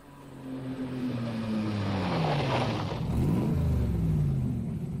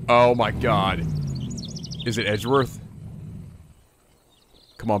 Oh my god. Is it Edgeworth?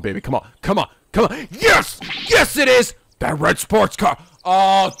 Come on, baby. Come on. Come on. Come on. Yes! Yes, it is! That red sports car.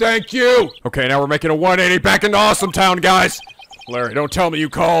 Oh, thank you! Okay, now we're making a 180 back into Awesome Town, guys. Larry, don't tell me you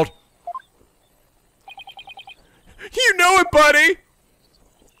called. You know it, buddy!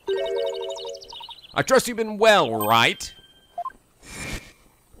 I trust you've been well, right?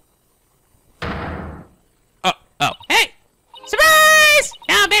 Oh, hey! Surprise!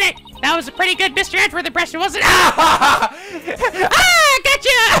 Now a minute! That was a pretty good Mr. Edgeworth impression, wasn't it? Ah,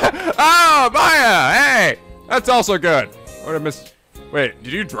 gotcha! Oh, Maya! Hey! That's also good. What a miss... Wait,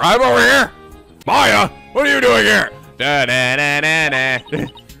 did you drive over here? Maya! What are you doing here? Da-da-da-da-da.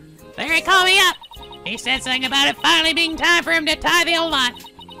 Larry called me up. He said something about it finally being time for him to tie the old knot.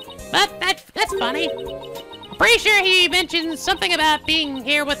 But that's funny. I'm pretty sure he mentioned something about being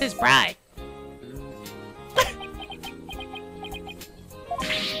here with his bride.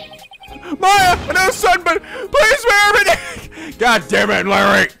 Maya! I know son, but please marry me! God damn it,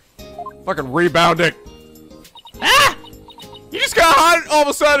 Larry! Fucking rebounding. Ah! You just got hot all of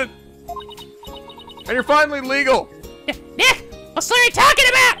a sudden! And you're finally legal! Nick! What's Larry talking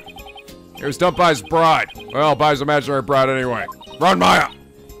about? He was dumped by his bride. Well, by his imaginary bride anyway. Run, Maya!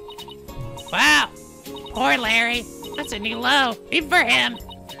 Wow. Poor Larry. That's a new low. Even for him.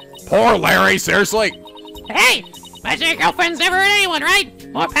 Poor Larry, seriously? Hey! Imaginary girlfriend's never hurt anyone, right?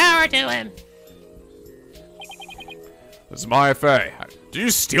 More power to him. This is Maya Fey. Did you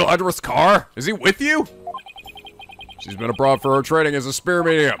steal Edward's car? Is he with you? She's been abroad for her training as a spear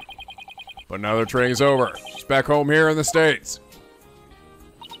medium. But now their training's over. She's back home here in the States.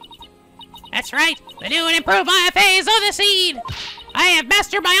 That's right. The new and improved Maya Fey is on the scene. I have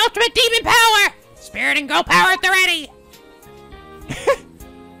mastered my ultimate demon power. Spirit and girl power at the ready.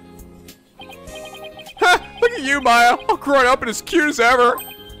 Ha! Look at you, Maya. All grown up and as cute as ever.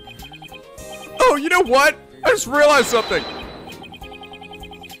 Oh, you know what? I just realized something.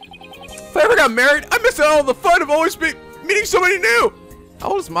 If I ever got married, I miss out on the fun of always meeting somebody new.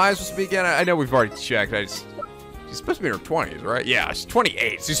 How old is Maya supposed to be again? I know we've already checked. She's supposed to be in her 20s, right? Yeah, she's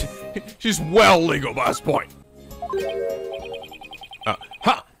 28. She's well legal by this point.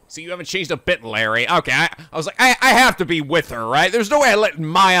 So you haven't changed a bit, Larry. Okay, I was like, I have to be with her, right? There's no way I let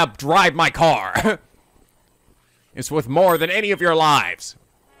Maya drive my car. It's worth more than any of your lives.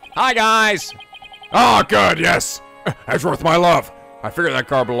 Hi, guys. Oh, good, yes. Edgeworth, my love. I figured that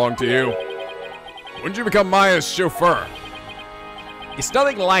car belonged to you. When did you become Maya's chauffeur? It's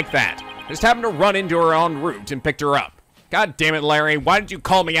nothing like that. I just happened to run into her en route and picked her up. God damn it, Larry. Why didn't you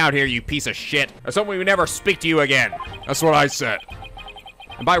call me out here, you piece of shit? Or something we would never speak to you again. That's what I said.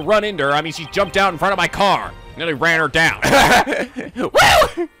 And by run into her, I mean she jumped out in front of my car. Nearly ran her down.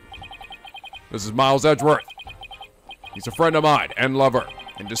 Woo! This is Miles Edgeworth. He's a friend of mine and lover,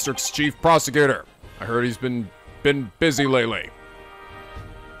 and district's chief prosecutor. I heard he's been busy lately.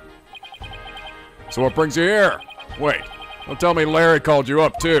 So what brings you here? Wait, don't tell me Larry called you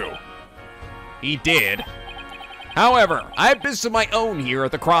up too. He did. However, I have business of my own here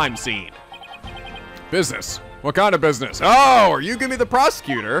at the crime scene. Business? What kind of business? Oh, are you gonna be the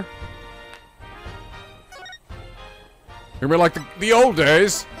prosecutor? You mean like the old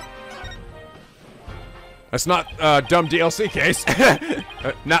days? That's not dumb DLC case.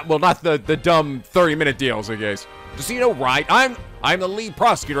 Not the dumb 30-minute DLC case. Just so you know, Wright, I'm the lead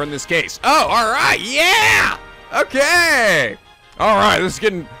prosecutor in this case. Oh, all right, yeah! Okay! All right, this is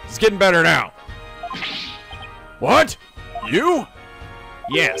getting better now. What? You?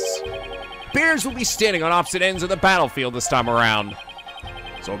 Yes. Bears will be standing on opposite ends of the battlefield this time around.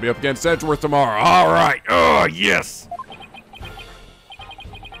 So I'll be up against Edgeworth tomorrow. All right. Oh, yes.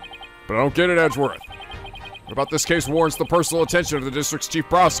 But I don't get it, Edgeworth. What about this case warrants the personal attention of the district's chief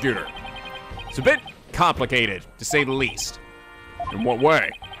prosecutor? It's a bit complicated, to say the least. In what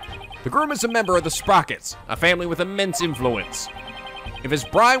way? The groom is a member of the Sprockets, a family with immense influence. If his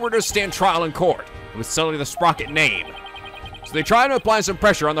bride were to stand trial in court, it would sully the Sprocket name. So they try to apply some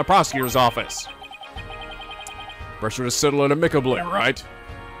pressure on the prosecutor's office. Pressure to settle it amicably, right?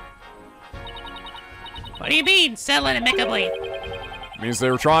 What do you mean, settle it amicably? Means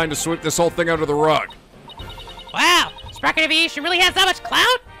they were trying to sweep this whole thing under the rug. Wow, Sprocket Aviation really has that much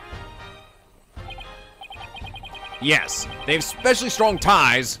clout? Yes, they have especially strong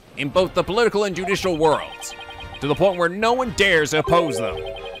ties in both the political and judicial worlds, to the point where no one dares to oppose them.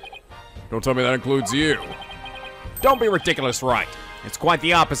 Don't tell me that includes you. Don't be ridiculous, Wright. It's quite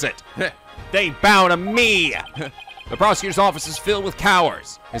the opposite. They bow to me. The prosecutor's office is filled with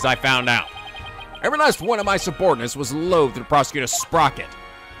cowards, as I found out. Every last one of my subordinates was loath to prosecute a Sprocket.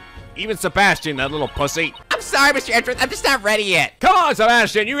 Even Sebastian, that little pussy. I'm sorry, Mr. Edgeworth. I'm just not ready yet. Come on,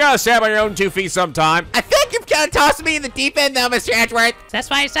 Sebastian. You gotta stand on your own 2 feet sometime. I think you've kind of tossed me in the deep end, though, Mr. Edgeworth. So that's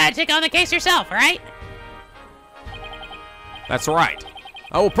why you decided to take on the case yourself, right? That's right.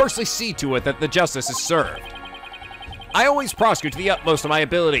 I will personally see to it that the justice is served. I always prosecute to the utmost of my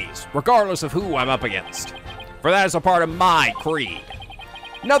abilities, regardless of who I'm up against. For that is a part of my creed.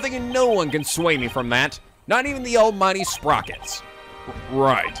 Nothing and no one can sway me from that, not even the almighty Sprockets.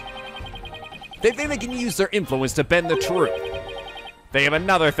 Right. They think they can use their influence to bend the truth. They have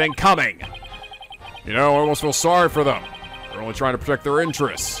another thing coming. You know, I almost feel sorry for them. They're only trying to protect their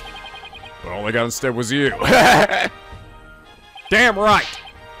interests. But all they got instead was you. Damn right.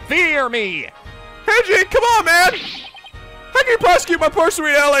 Fear me. Hey, Jake, come on, man. How can you prosecute my poor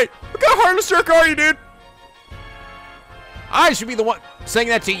sweet Ellie? What kind of heartless jerk are you, dude? I should be the one saying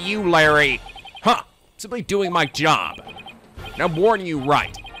that to you, Larry. Huh. Simply doing my job. Now I'm warning you,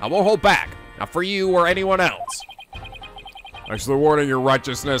 right. I won't hold back. Not for you or anyone else. Thanks for the warning, your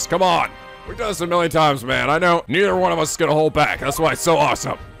righteousness. Come on. We've done this a million times, man. I know neither one of us is gonna hold back. That's why it's so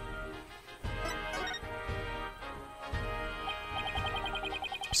awesome.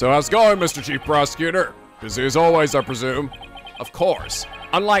 So how's it going, Mr. Chief Prosecutor? Busy as always, I presume. Of course.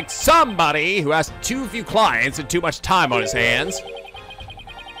 Unlike somebody who has too few clients and too much time on his hands.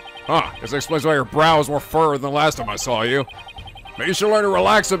 Huh, guess that explains why your brow is more furrowed than the last time I saw you. Maybe you should learn to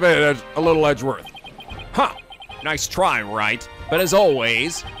relax a bit, a little Edgeworth. Huh, nice try, Wright. But as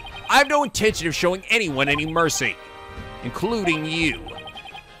always, I have no intention of showing anyone any mercy, including you.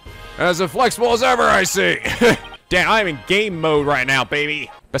 As inflexible as ever, I see. Damn, I'm in game mode right now, baby.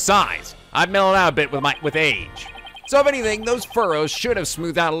 Besides, I've mellowed out a bit with age. So if anything, those furrows should have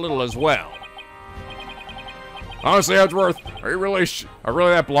smoothed out a little as well. Honestly, Edgeworth, are you really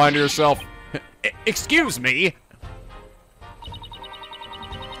that blind to yourself? Excuse me?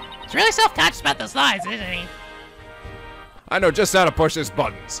 He's really self-conscious about those lines, isn't he? I know just how to push his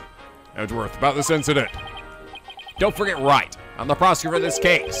buttons. Edgeworth, about this incident. Don't forget, Wright. I'm the prosecutor of this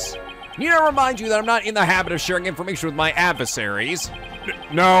case. Need I remind you that I'm not in the habit of sharing information with my adversaries?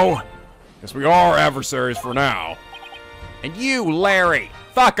 No. Guess we are adversaries for now. And you, Larry,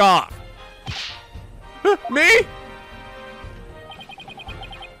 fuck off. Me?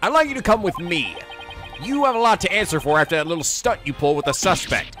 I'd like you to come with me. You have a lot to answer for after that little stunt you pulled with the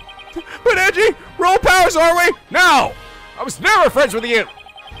suspect. But Edgy, roll powers, are we? No! I was never friends with you!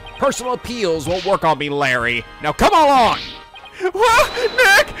 Personal appeals won't work on me, Larry. Now come along! What?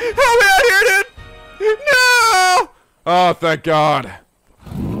 Nick! Help me out here, dude! No! Oh, thank God.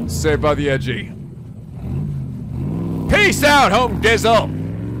 Saved by the Edgy. Peace out, home Dizzle!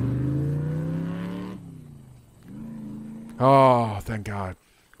 Oh, thank God.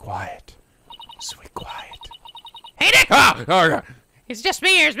 Quiet. Sweet quiet. Hey, Nick! Ah! Okay. It's just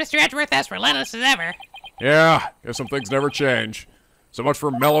me, or is Mr. Edgeworth as relentless as ever? Yeah, guess some things never change. So much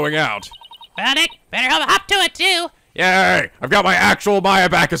for mellowing out. Well, Nick, better hop to it, too. Yay! I've got my actual Maya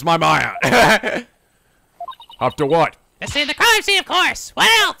back as my Maya. Up to what? Let's see the crime scene, of course. What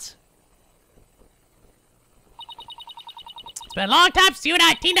else? It's been a long time since you and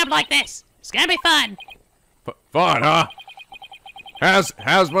I teamed up like this. It's gonna be fun. Fun, huh? Has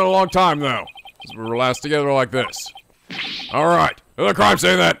been a long time, though, since we were last together like this. All right, to the crime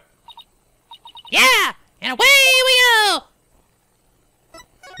scene, then. Yeah! And away we go!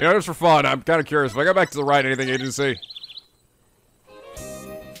 You know, just for fun, I'm kind of curious. If I go back to the Wright Anything Agency,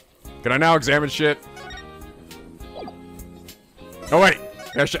 can I now examine shit? Oh, wait.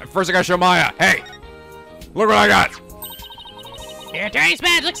 First I gotta show Maya. Hey! Look what I got! Your attorney's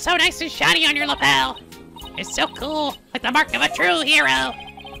badge looks so nice and shiny on your lapel. It's so cool, like the mark of a true hero.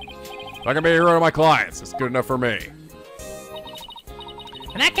 If I can be a hero to my clients, it's good enough for me.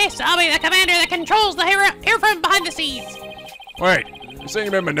 In that case, I'll be the commander that controls the hero here from behind the scenes. Wait, you saying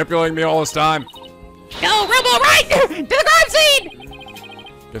you've been manipulating me all this time? Go, Robo Wright! To the crime scene!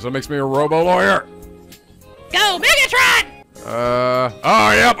 Guess that makes me a robo-lawyer. Go, Megatron!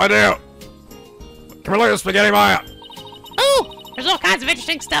 Oh, yep, I do. Come here, look at the spaghetti, Maya. Ooh, there's all kinds of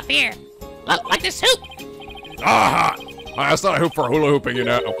interesting stuff here. Look, like this hoop. Aha! That's not a hoop for hula hooping, you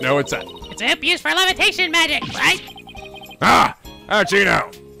know. No, it's a... It's a hoop used for levitation magic, right? Ah! How'd you know?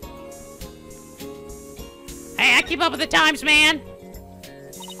 Hey, I keep up with the times, man.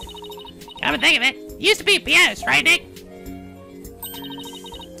 Come to think of it, you used to be a pianist, right, Nick?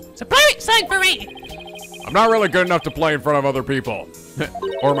 So play something for me. I'm not really good enough to play in front of other people.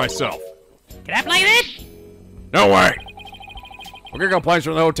 Or myself. Can I play then? No way! We're gonna go play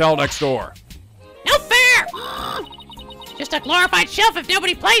from the hotel next door. No fair! Just a glorified shelf if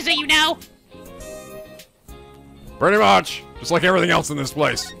nobody plays it, you know. Pretty much. Just like everything else in this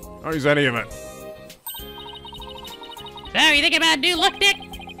place. I don't use any of it. So, you thinking about a new look, Nick?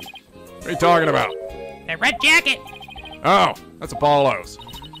 What are you talking about? That red jacket. Oh, that's Apollo's.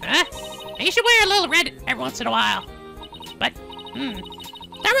 Huh? Now, you should wear a little red every once in a while. But,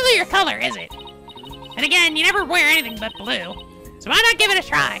 not really your color, is it? And again, you never wear anything but blue. So why not give it a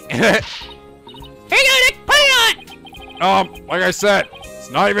try? Here you go, Nick! Put it on! Like I said, it's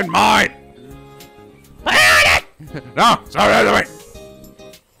not even mine! Put it on, Nick! No, sorry, wait.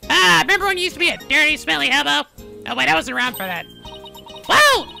 Ah, remember when you used to be a dirty, smelly hobo? Oh wait, I wasn't around for that.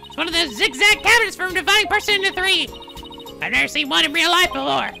 Whoa! It's one of those zigzag cabinets from dividing person into three. I've never seen one in real life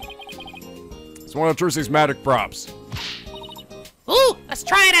before. It's one of Trucy's magic props. Ooh, let's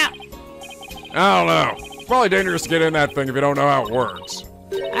try it out. I don't know. It's probably dangerous to get in that thing if you don't know how it works.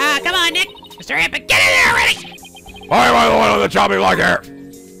 Ah, come on, Nick. Just hurry up and get in there already! Why am I the one with the choppy black hair?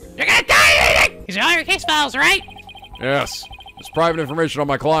 You're gonna die, Nick! These are all your case files, right? Yes. There's private information on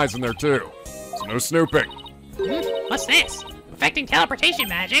my clients in there, too. So no snooping. What's this? Affecting teleportation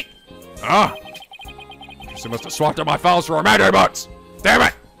magic? Huh? She must have swapped out my files for her magic books. Damn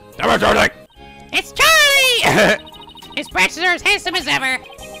it! Damn it, Charlie! It's Charlie! His branches are as handsome as ever.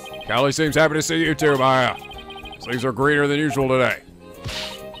 Callie seems happy to see you too, Maya. Things are greener than usual today.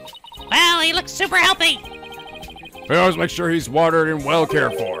 Well, he looks super healthy. We always make sure he's watered and well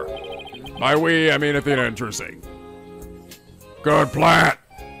cared for. By we, I mean Athena and Trucy. Good plan.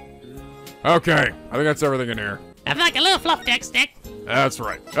 Okay, I think that's everything in here. I feel like a little fluff deck stick. That's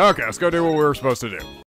right. Okay, let's go do what we were supposed to do.